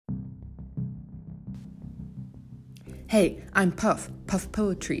Hey, I'm Puff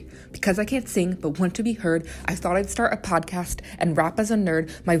Poetry. Because I can't sing but want to be heard, I thought I'd start a podcast and rap as a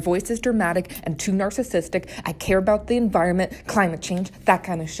nerd. My voice is dramatic and too narcissistic. I care about the environment, climate change, that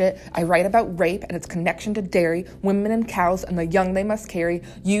kind of shit. I write about rape and its connection to dairy, women and cows and the young they must carry.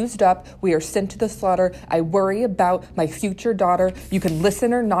 Used up, we are sent to the slaughter. I worry about my future daughter. You can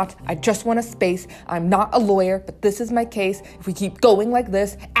listen or not, I just want a space. I'm not a lawyer, but this is my case. If we keep going like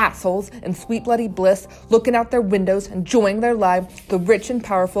this, assholes in sweet bloody bliss, looking out their windows, enjoying their lives, the rich and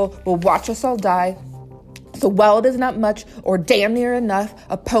powerful will watch us all die. So while it is not much or damn near enough,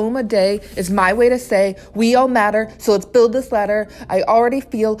 a poem a day is my way to say we all matter, so let's build this ladder. I already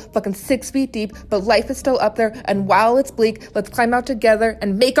feel fucking 6 feet deep, but life is still up there, and while it's bleak, let's climb out together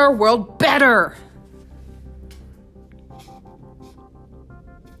and make our world better.